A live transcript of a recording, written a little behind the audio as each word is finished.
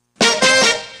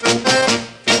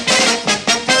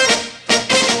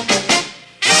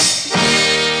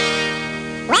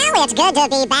it's good to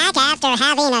be back after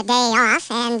having a day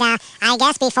off. And I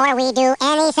guess before we do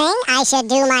anything, I should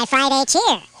do my Friday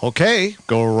cheer. Okay,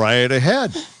 go right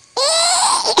ahead.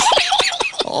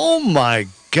 Oh my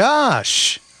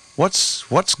gosh.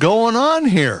 What's going on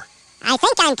here? I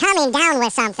think I'm coming down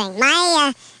with something.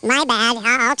 My bad.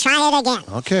 I'll try it again.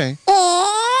 Okay.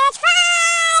 It's Friday.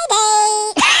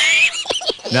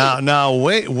 Now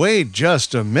wait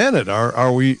just a minute.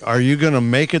 Are you going to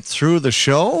make it through the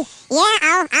show?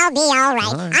 Yeah, I'll be all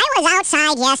right. I was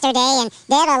outside yesterday and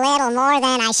did a little more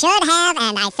than I should have,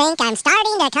 and I think I'm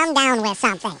starting to come down with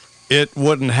something. It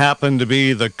wouldn't happen to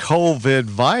be the COVID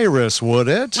virus, would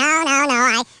it? No.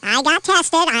 I got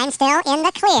tested. I'm still in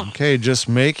the clear. Okay, just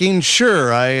making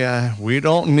sure. We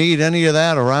don't need any of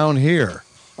that around here.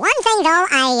 One thing, though,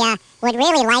 I would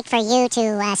really like for you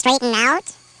to straighten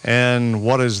out. And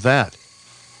what is that?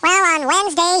 Well, on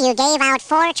Wednesday, you gave out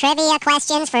 4 trivia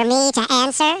questions for me to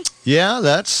answer. Yeah,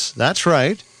 that's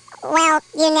right. Well,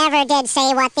 you never did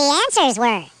say what the answers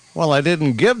were. Well, I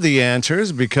didn't give the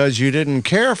answers because you didn't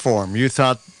care for them. You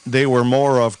thought they were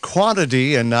more of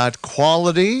quantity and not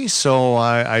quality, so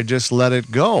I just let it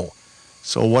go.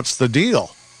 So what's the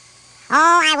deal?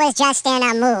 Oh, I was just in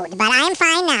a mood, but I'm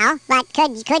fine now. But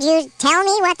could you tell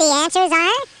me what the answers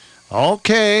are?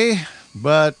 Okay,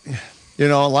 but,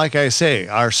 like I say,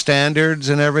 our standards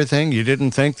and everything, you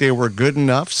didn't think they were good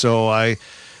enough, so I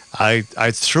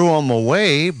threw them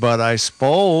away, but I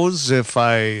suppose if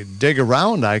I dig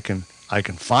around, I can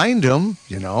find them,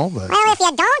 But Well, if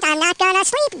you don't, I'm not going to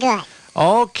sleep good.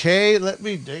 Okay, let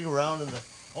me dig around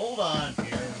Hold on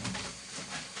here.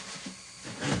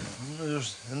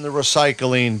 In the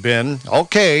recycling bin.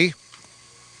 Okay.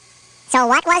 So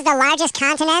what was the largest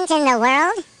continent in the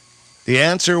world? The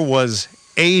answer was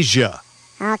Asia.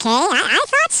 Okay, I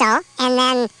thought so. And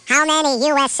then how many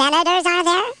U.S. senators are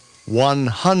there?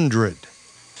 100.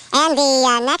 And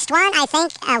the next one, I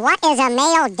think, what is a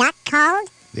male duck called?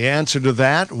 The answer to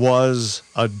that was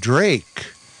a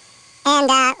drake. And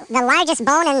the largest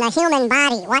bone in the human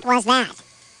body, what was that?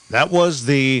 That was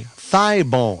the thigh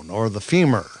bone, or the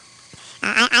femur.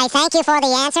 I thank you for the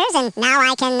answers, and now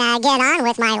I can get on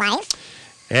with my life.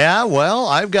 Yeah, well,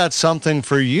 I've got something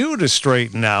for you to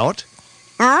straighten out.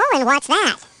 Oh, and what's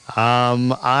that?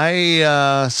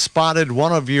 I spotted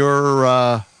one of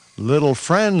your little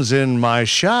friends in my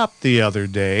shop the other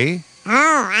day.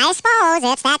 Oh, I suppose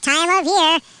it's that time of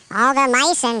year. All the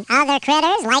mice and other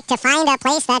critters like to find a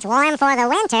place that's warm for the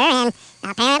winter, and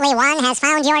apparently one has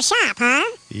found your shop, huh?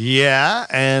 Yeah,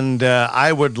 and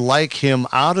I would like him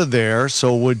out of there,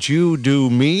 so would you do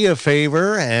me a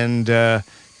favor and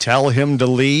tell him to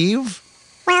leave?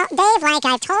 Well, Dave, like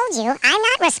I've told you, I'm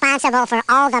not responsible for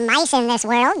all the mice in this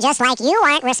world, just like you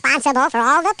aren't responsible for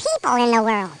all the people in the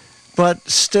world. But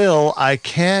still, I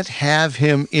can't have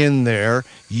him in there.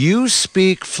 You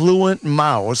speak fluent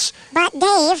mouse. But,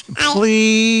 Dave,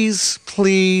 Please.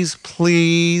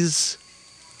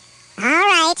 All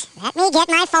right, let me get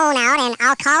my phone out, and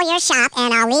I'll call your shop,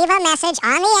 and I'll leave a message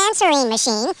on the answering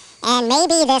machine, and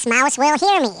maybe this mouse will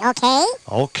hear me, okay?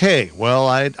 Okay, well,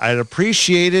 I'd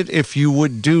appreciate it if you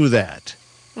would do that.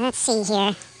 Let's see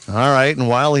here. All right, and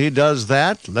while he does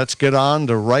that, let's get on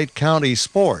to Wright County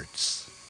sports.